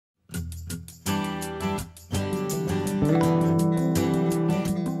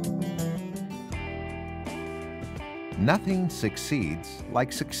Nothing succeeds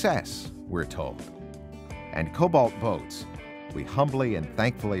like success, we're told. And Cobalt Boats, we humbly and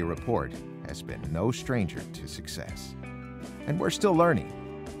thankfully report, has been no stranger to success. And we're still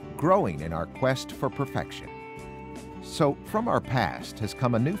learning, growing in our quest for perfection. So from our past has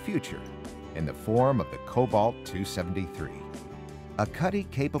come a new future in the form of the Cobalt 273, a cuddy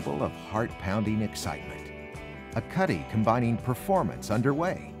capable of heart-pounding excitement, a cuddy combining performance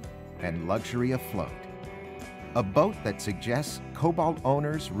underway and luxury afloat, a boat that suggests Cobalt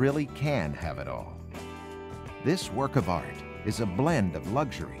owners really can have it all. This work of art is a blend of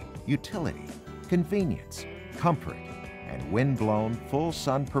luxury, utility, convenience, comfort, and wind-blown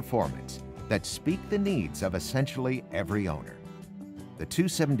full-sun performance that speak the needs of essentially every owner. The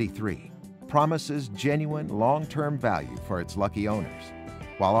 273 promises genuine long-term value for its lucky owners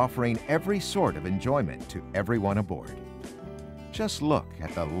while offering every sort of enjoyment to everyone aboard. Just look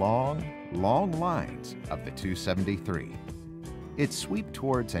at the long lines of the 273. Its sweep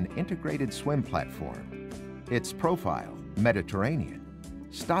towards an integrated swim platform, its profile Mediterranean,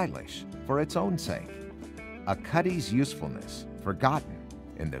 stylish for its own sake, a cuddy's usefulness forgotten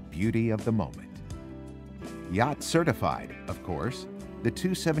in the beauty of the moment. Yacht certified, of course, the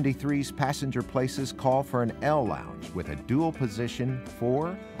 273's passenger places call for an L lounge with a dual position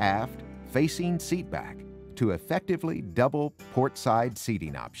fore, aft, facing seat back to effectively double portside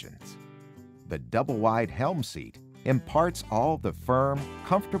seating options. The double-wide helm seat imparts all the firm,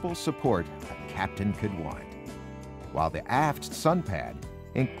 comfortable support a captain could want, while the aft sun pad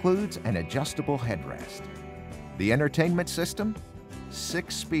includes an adjustable headrest. The entertainment system?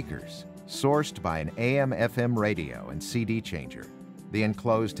 6 speakers, sourced by an AM/FM radio and CD changer. The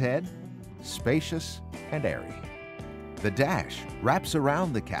enclosed head? Spacious and airy. The dash wraps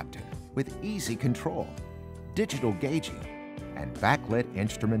around the captain with easy control, digital gauging, and backlit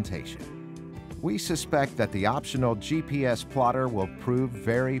instrumentation. We suspect that the optional GPS plotter will prove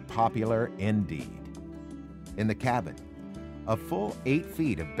very popular indeed. In the cabin, a full 8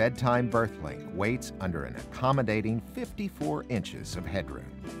 feet of bedtime berth length waits under an accommodating 54 inches of headroom.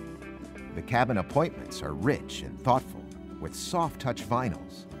 The cabin appointments are rich and thoughtful, with soft-touch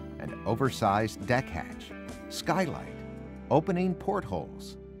vinyls, an oversized deck hatch, skylight, opening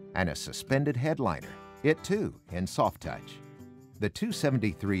portholes, and a suspended headliner, it too in soft touch. The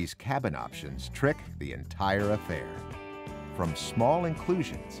 273's cabin options trick the entire affair. From small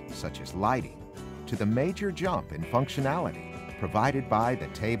inclusions such as lighting to the major jump in functionality provided by the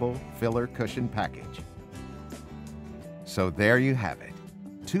table filler cushion package. So there you have it,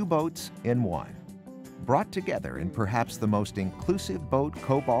 2 boats in one, brought together in perhaps the most inclusive boat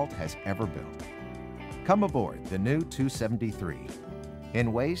Cobalt has ever built. Come aboard the new 273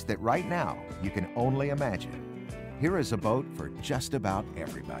 in ways that right now you can only imagine. Here is a boat for just about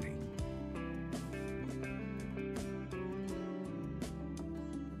everybody.